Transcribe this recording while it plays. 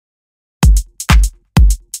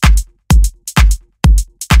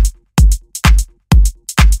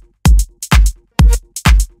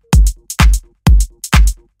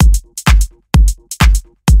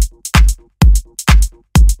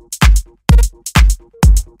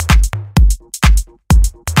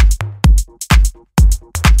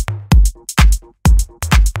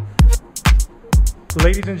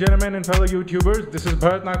Ladies and gentlemen and fellow YouTubers, this is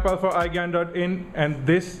Bharat Nagpal for iGyaan.in, and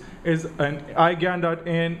this is an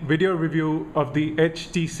iGyaan.in video review of the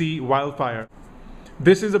HTC WILDFIRE.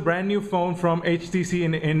 This is a brand new phone from HTC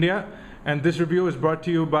in India, and this review is brought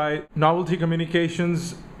to you by Novelty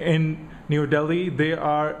Communications in New Delhi. They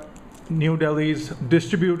are New Delhi's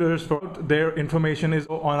distributors. For their information is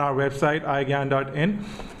on our website iGyaan.in.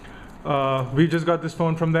 We just got this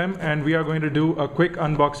phone from them, and we are going to do a quick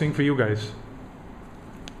unboxing for you guys.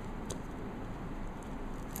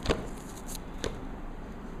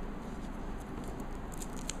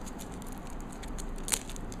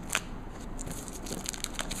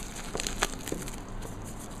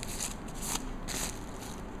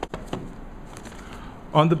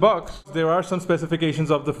 On the box, there are some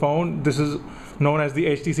specifications of the phone. This is known as the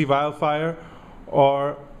HTC WILDFIRE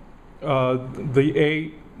or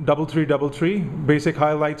the A3333. Basic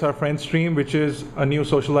highlights are Friend Stream, which is a new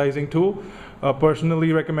socializing tool.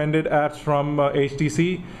 Personally recommended apps from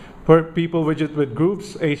HTC. People widget with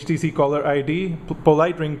groups, HTC Caller ID,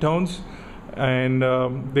 polite ringtones, and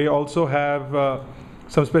they also have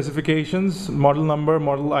some specifications: model number,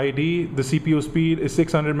 model ID. The CPU speed is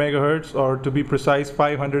 600 megahertz, or to be precise,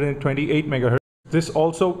 528 megahertz. This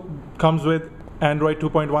also comes with Android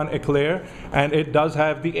 2.1 Eclair, and it does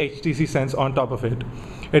have the HTC Sense on top of it.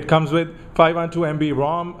 It comes with 512 MB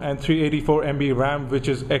ROM and 384 MB RAM, which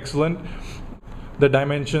is excellent. The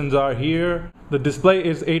dimensions are here. The display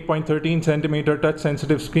is 8.13 centimeter touch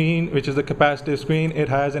sensitive screen, which is a capacitive screen. It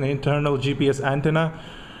has an internal GPS antenna,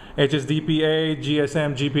 HSDPA,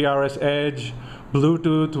 GSM, GPRS Edge,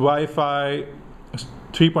 Bluetooth, Wi-Fi,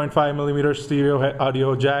 3.5mm stereo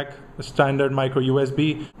audio jack, a standard micro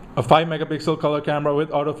USB, a 5 megapixel color camera with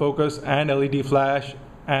autofocus and LED flash,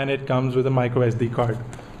 and it comes with a micro SD card.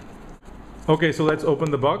 Okay, so let's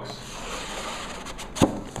open the box.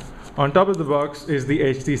 On top of the box is the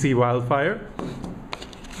HTC WILDFIRE.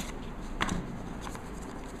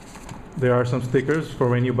 There are some stickers for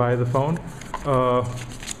when you buy the phone.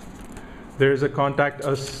 There is a contact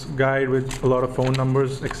us guide with a lot of phone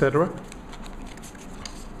numbers, etc.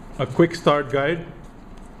 A quick start guide,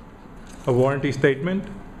 a warranty statement,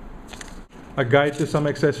 a guide to some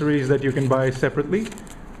accessories that you can buy separately,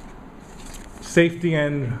 safety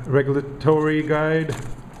and regulatory guide.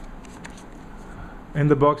 In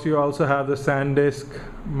the box you also have the SanDisk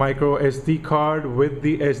micro SD card with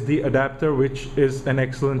the SD adapter, which is an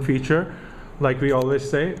excellent feature, like we always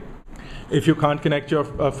say. If you can't connect your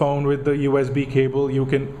phone with the USB cable, you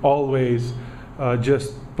can always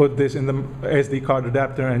just put this in the SD card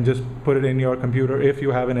adapter and just put it in your computer, if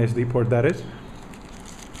you have an SD port, that is.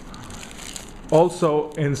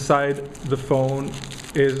 Also inside the phone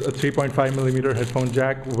is a 3.5mm headphone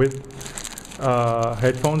jack with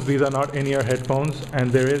headphones. These are not in-ear headphones, and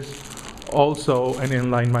there is also an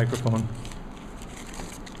inline microphone.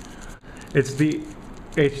 It's the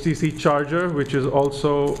HTC charger, which is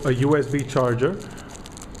also a USB charger,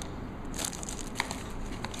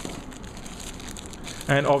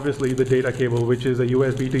 and obviously the data cable, which is a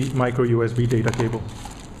USB to micro USB data cable.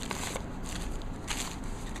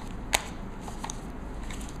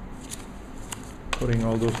 Putting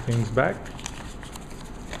all those things back.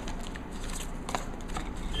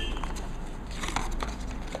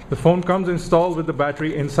 The phone comes installed with the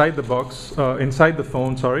battery inside the box, inside the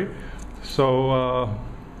phone, sorry. So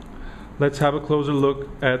let's have a closer look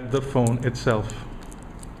at the phone itself.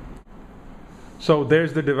 So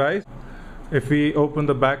there's the device. If we open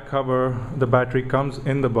the back cover, the battery comes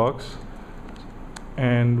in the box,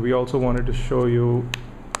 and we also wanted to show you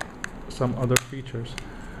some other features.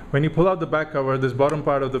 When you pull out the back cover, this bottom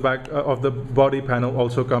part of the back of the body panel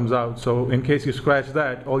also comes out. So in case you scratch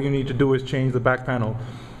that, all you need to do is change the back panel,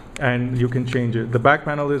 and you can change it. The back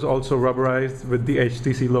panel is also rubberized with the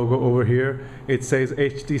HTC logo over here. It says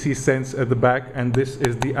HTC Sense at the back, and this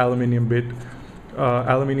is the aluminum bit,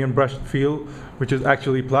 aluminum brushed feel, which is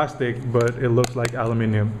actually plastic, but it looks like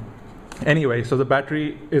aluminum. Anyway, so the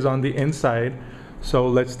battery is on the inside, so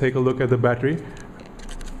let's take a look at the battery.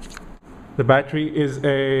 The battery is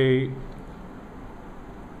a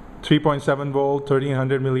 3.7 volt,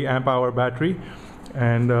 1300 milliamp hour battery.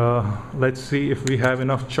 And let's see if we have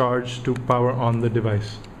enough charge to power on the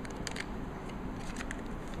device.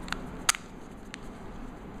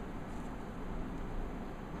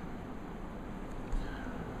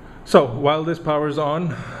 So while this powers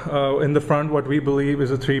on, in the front what we believe is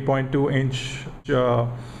a 3.2-inch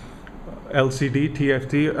LCD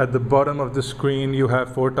TFT. At the bottom of the screen you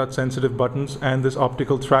have 4 touch sensitive buttons and this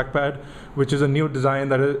optical trackpad, which is a new design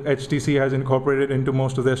that HTC has incorporated into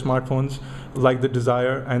most of their smartphones, like the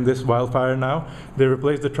Desire and this WILDFIRE now. They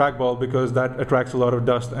replaced the trackball because that attracts a lot of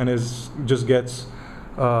dust and just gets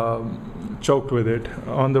choked with it.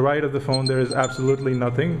 On the right of the phone there is absolutely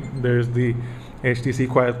nothing. There's the HTC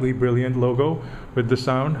Quietly Brilliant logo with the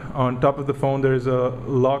sound. On top of the phone there is a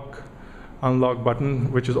lock unlock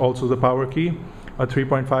button, which is also the power key, a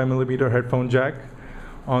 3.5mm headphone jack.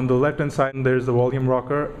 On the left hand side there's the volume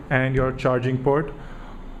rocker and your charging port,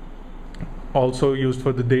 also used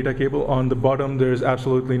for the data cable. On the bottom there's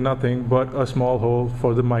absolutely nothing but a small hole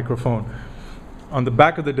for the microphone. On the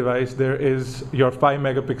back of the device there is your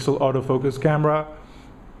 5-megapixel autofocus camera,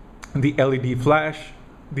 the LED flash,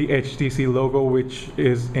 the HTC logo, which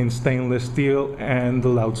is in stainless steel, and the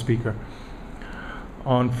loudspeaker.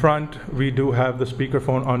 On front we do have the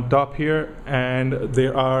speakerphone on top here, and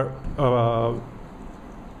there are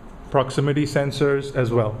proximity sensors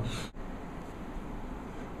as well.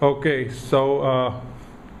 Okay, so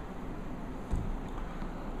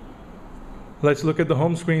let's look at the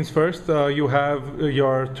home screens first. You have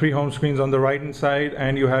your 3 home screens on the right hand side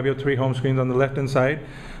and you have your 3 home screens on the left hand side.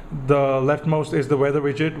 The leftmost is the weather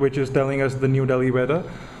widget, which is telling us the New Delhi weather.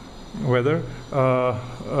 HTC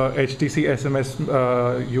SMS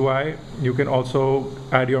UI. You can also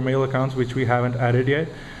add your mail accounts, which we haven't added yet.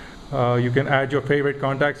 You can add your favorite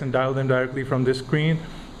contacts and dial them directly from this screen.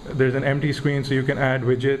 There's an empty screen, so you can add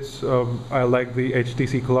widgets. I like the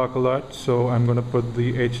HTC clock a lot, so I'm going to put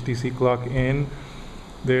the HTC clock in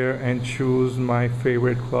there and choose my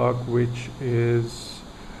favorite clock, which is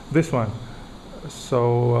this one.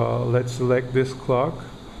 So let's select this clock,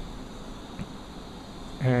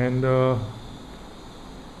 and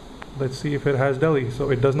let's see if it has Delhi. So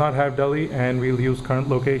it does not have Delhi, and we'll use current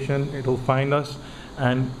location. It'll find us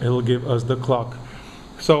and it'll give us the clock.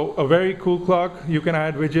 So a very cool clock. You can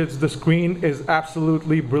add widgets. The screen is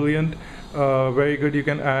absolutely brilliant, very good. You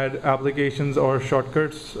can add applications or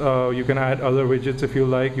shortcuts. You can add other widgets if you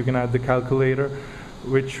like. You can add the calculator,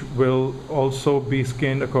 which will also be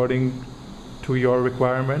skinned according to your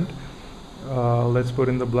requirement. Let's put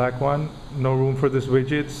in the black one. No room for this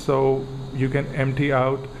widget, so you can empty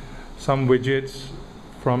out some widgets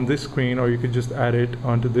from this screen, or you could just add it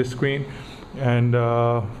onto this screen. And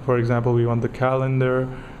for example, we want the calendar.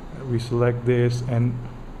 We select this, and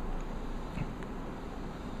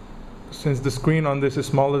since the screen on this is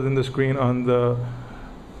smaller than the screen on the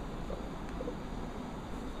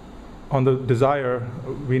Desire,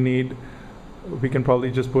 we can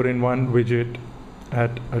probably just put in one widget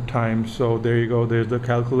at a time. So there you go, there's the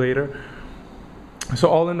calculator. So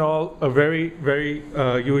all in all, a very, very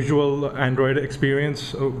usual Android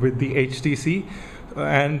experience with the HTC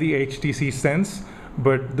and the HTC Sense.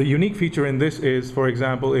 But the unique feature in this is, for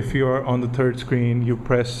example, if you're on the third screen, you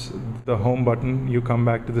press the home button, you come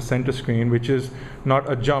back to the center screen, which is not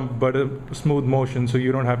a jump but a smooth motion, so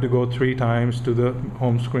you don't have to go 3 times to the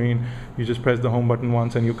home screen. You just press the home button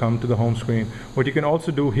once and you come to the home screen. What you can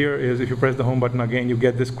also do here is, if you press the home button again, you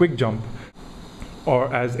get this quick jump, or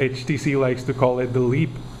as HTC likes to call it, the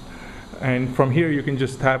leap. And from here you can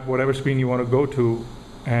just tap whatever screen you want to go to,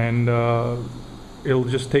 and it'll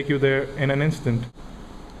just take you there in an instant.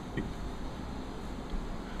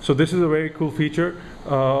 So this is a very cool feature.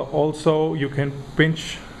 Also, you can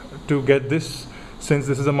pinch to get this. Since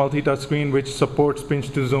this is a multi-touch screen which supports pinch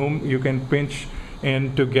to zoom, you can pinch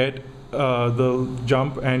in to get the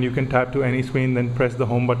jump, and you can tap to any screen, then press the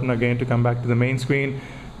home button again to come back to the main screen,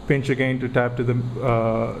 pinch again to tap to the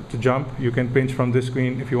to jump. You can pinch from this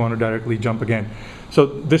screen if you want to directly jump again. So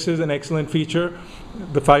this is an excellent feature.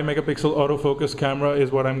 The 5-megapixel autofocus camera is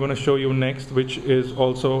what I'm going to show you next, which is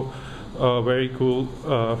also a very cool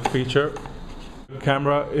feature. The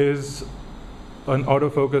camera is an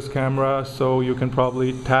autofocus camera, so you can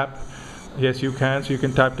probably tap. Yes, you can. So you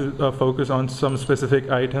can tap to focus on some specific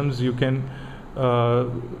items. You can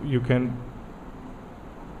to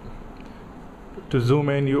zoom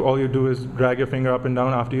in. All you do is drag your finger up and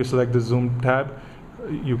down after you select the zoom tab.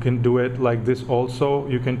 You can do it like this also.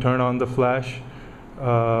 You can turn on the flash.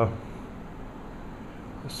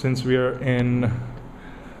 Since we are in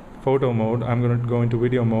photo mode, I'm going to go into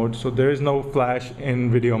video mode. So there is no flash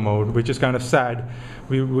in video mode, which is kind of sad.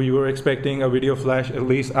 We were expecting a video flash at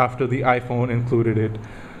least after the iPhone included it.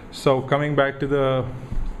 So coming back to the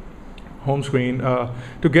home screen,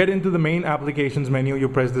 to get into the main applications menu, you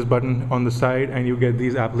press this button on the side and you get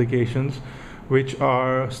these applications, which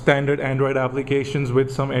are standard Android applications with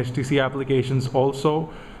some HTC applications also.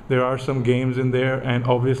 There are some games in there, and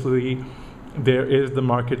obviously there is the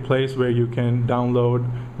marketplace where you can download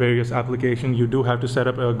various applications. You do have to set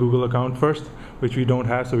up a Google account first, which we don't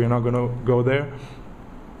have, so we're not going to go there.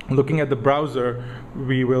 Looking at the browser,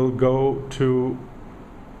 we will go to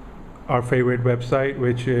our favorite website,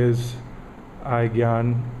 which is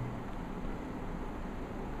iGyaan.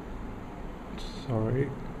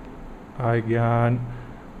 iGyaan.in,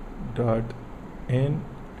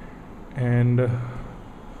 and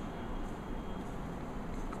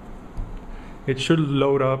it should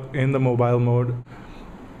load up in the mobile mode.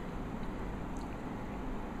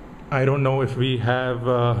 I don't know if we have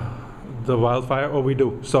the WILDFIRE, or we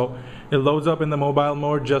do. So it loads up in the mobile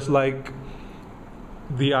mode just like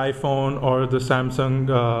the iPhone or the Samsung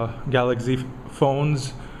Galaxy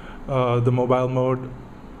phones. The mobile mode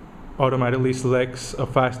automatically selects a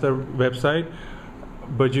faster website,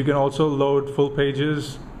 but you can also load full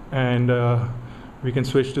pages, and we can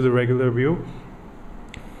switch to the regular view.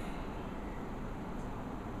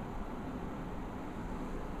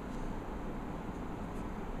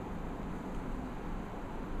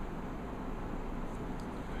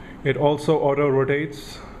 It also auto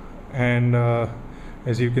rotates, and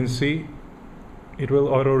as you can see, it will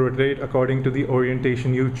auto rotate according to the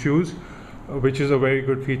orientation you choose, which is a very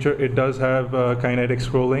good feature. It does have kinetic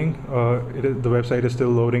scrolling. The website is still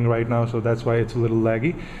loading right now, so that's why it's a little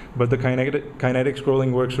laggy, but the kinetic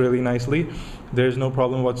scrolling works really nicely. There's no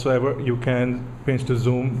problem whatsoever. You can pinch to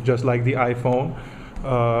zoom just like the iPhone.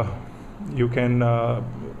 You can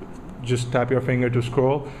just tap your finger to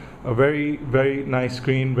scroll. A very, very nice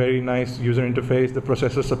screen, very nice user interface. The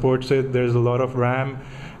processor supports it. There's a lot of RAM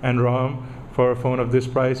and ROM. For a phone of this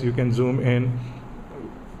price, you can zoom in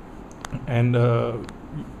and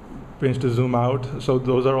pinch to zoom out. So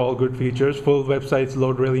those are all good features. Full websites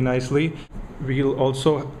load really nicely. We'll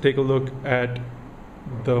also take a look at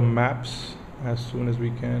the maps as soon as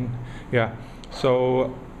we can. Yeah,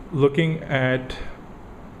 so looking at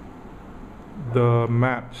the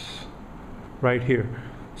maps right here.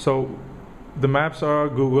 So the maps are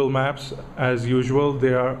Google Maps as usual.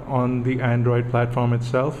 They are on the Android platform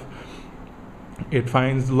itself. It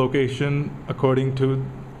finds the location according to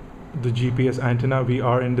the GPS antenna. We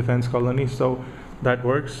are in Defense Colony, so that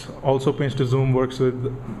works. Also, pinch to zoom works with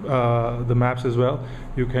the maps as well.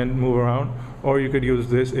 You can move around, or you could use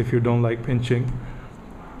this if you don't like pinching,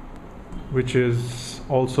 which is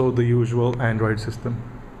also the usual Android system.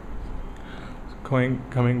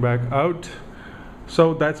 Coming back out.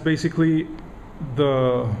 So that's basically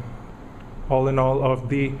the all in all of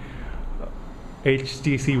the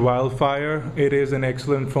HTC WILDFIRE. It is an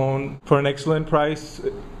excellent phone for an excellent price.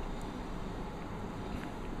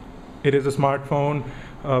 It is a smartphone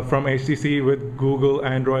from HTC with Google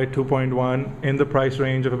Android 2.1 in the price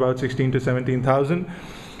range of about 16 to 17,000.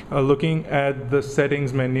 Looking at the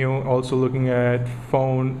settings menu, also looking at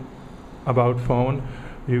phone, about phone,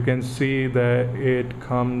 you can see that it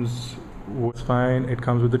comes fine. It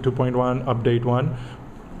comes with the 2.1 update 1,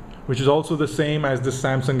 which is also the same as the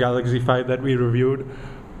Samsung Galaxy 5 that we reviewed.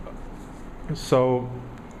 So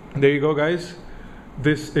there you go, guys.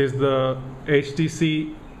 This is the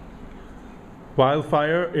HTC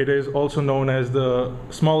WILDFIRE. It is also known as the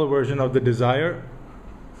smaller version of the Desire.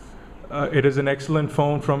 It is an excellent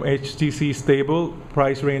phone from HTC stable,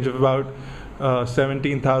 price range of about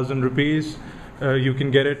 17,000 rupees. You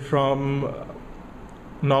can get it from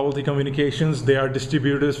Novelty Communications. They are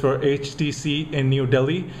distributors for HTC in New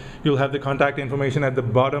Delhi. You'll have the contact information at the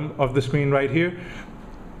bottom of the screen right here.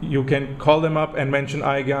 You can call them up and mention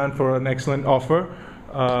iGyaan for an excellent offer.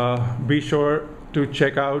 Be sure to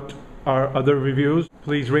check out our other reviews.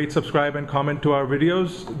 Please rate, subscribe, and comment to our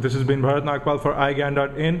videos. This has been Bharat Nagpal for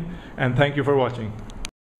iGyaan.in, and thank you for watching.